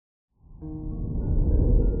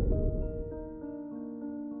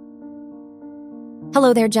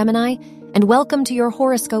Hello there, Gemini, and welcome to your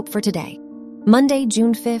horoscope for today, Monday,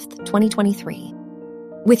 June 5th, 2023.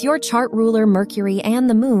 With your chart ruler Mercury and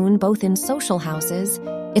the moon both in social houses,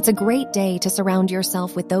 it's a great day to surround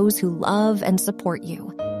yourself with those who love and support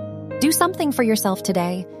you. Do something for yourself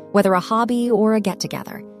today, whether a hobby or a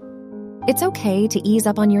get-together. It's okay to ease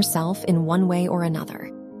up on yourself in one way or another.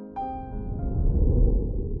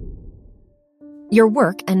 Your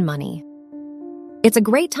work and money. It's a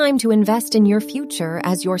great time to invest in your future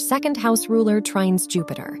as your second house ruler trines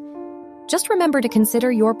Jupiter. Just remember to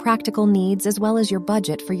consider your practical needs as well as your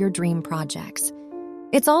budget for your dream projects.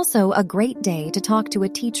 It's also a great day to talk to a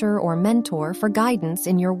teacher or mentor for guidance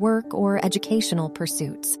in your work or educational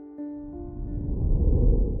pursuits.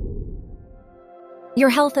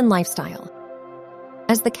 Your health and lifestyle.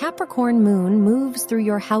 As the Capricorn moon moves through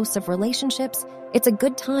your house of relationships, it's a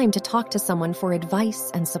good time to talk to someone for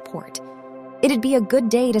advice and support. It'd be a good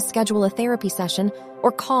day to schedule a therapy session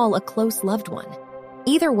or call a close loved one.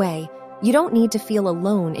 Either way, you don't need to feel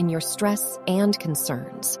alone in your stress and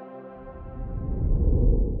concerns.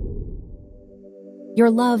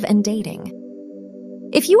 Your love and dating.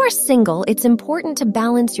 If you are single, it's important to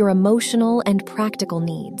balance your emotional and practical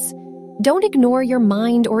needs. Don't ignore your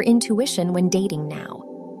mind or intuition when dating now.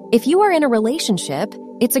 If you are in a relationship,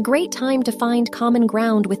 it's a great time to find common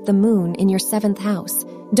ground with the moon in your 7th house.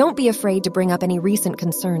 Don't be afraid to bring up any recent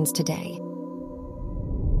concerns today.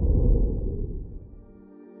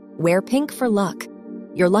 Wear pink for luck.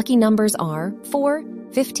 Your lucky numbers are 4,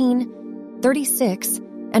 15, 36,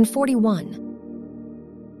 and 41.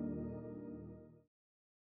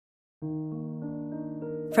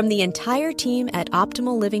 From the entire team at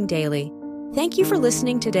Optimal Living Daily, thank you for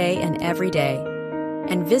listening today and every day.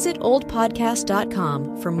 And visit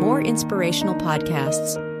oldpodcast.com for more inspirational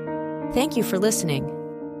podcasts. Thank you for listening.